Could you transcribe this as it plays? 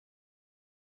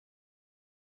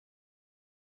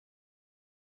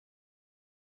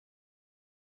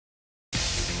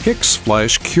Hicks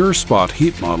Flash Cure Spot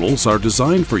heat models are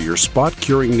designed for your spot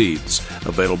curing needs,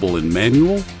 available in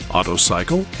manual, auto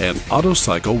cycle, and auto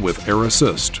cycle with air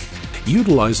assist.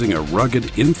 Utilizing a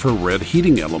rugged infrared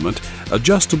heating element,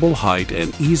 adjustable height,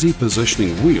 and easy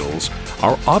positioning wheels,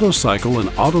 our auto cycle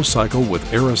and auto cycle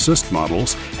with air assist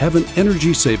models have an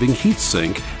energy-saving heat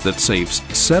sink that saves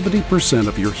 70%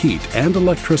 of your heat and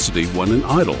electricity when in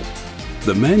idle.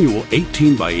 The manual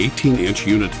 18 by 18 inch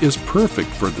unit is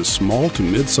perfect for the small to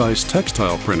mid-size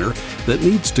textile printer that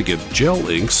needs to give gel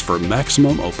inks for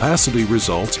maximum opacity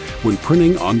results when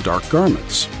printing on dark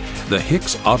garments. The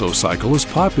Hicks AutoCycle is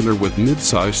popular with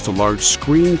mid-size to large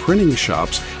screen printing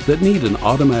shops that need an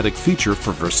automatic feature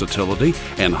for versatility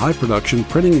and high production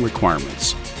printing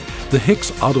requirements. The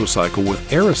Hicks AutoCycle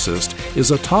with Air Assist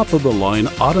is a top-of-the-line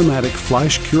automatic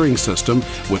flash curing system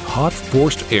with hot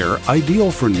forced air, ideal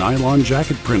for nylon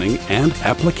jacket printing and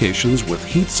applications with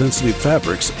heat-sensitive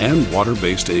fabrics and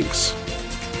water-based inks.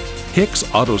 Hicks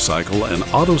AutoCycle and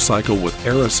AutoCycle with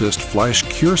Air Assist Flash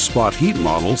Cure Spot heat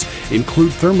models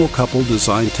include thermocouple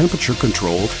design temperature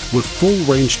control with full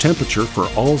range temperature for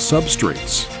all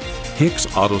substrates. Hicks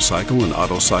AutoCycle and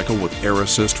AutoCycle with Air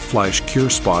Assist Flash Cure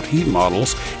Spot heat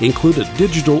models include a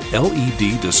digital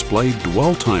LED display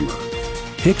dwell timer.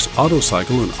 Hicks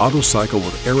AutoCycle and AutoCycle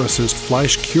with Air Assist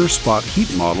Flash Cure Spot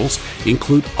heat models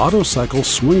include AutoCycle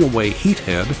Swing Away Heat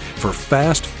Head for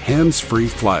fast, hands-free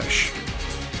flash.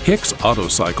 Hicks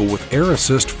AutoCycle with Air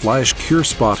Assist Flash Cure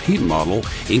Spot heat model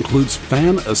includes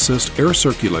fan assist air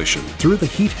circulation through the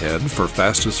heat head for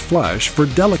fastest flash for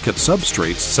delicate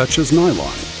substrates such as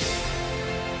nylon.